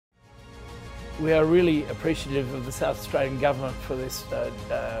We are really appreciative of the South Australian Government for this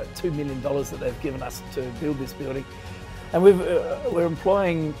 $2 million that they've given us to build this building. And we're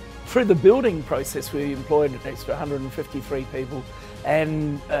employing, through the building process, we employed an extra 153 people,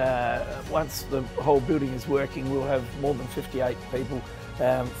 and once the whole building is working, we'll have more than 58 people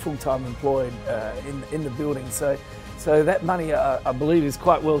full-time employed in the building. So that money, I believe, is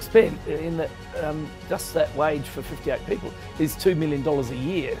quite well spent in that just that wage for 58 people is $2 million a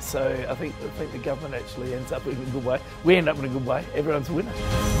year. So I think the government actually ends up in a good way. We end up in a good way. Everyone's a winner.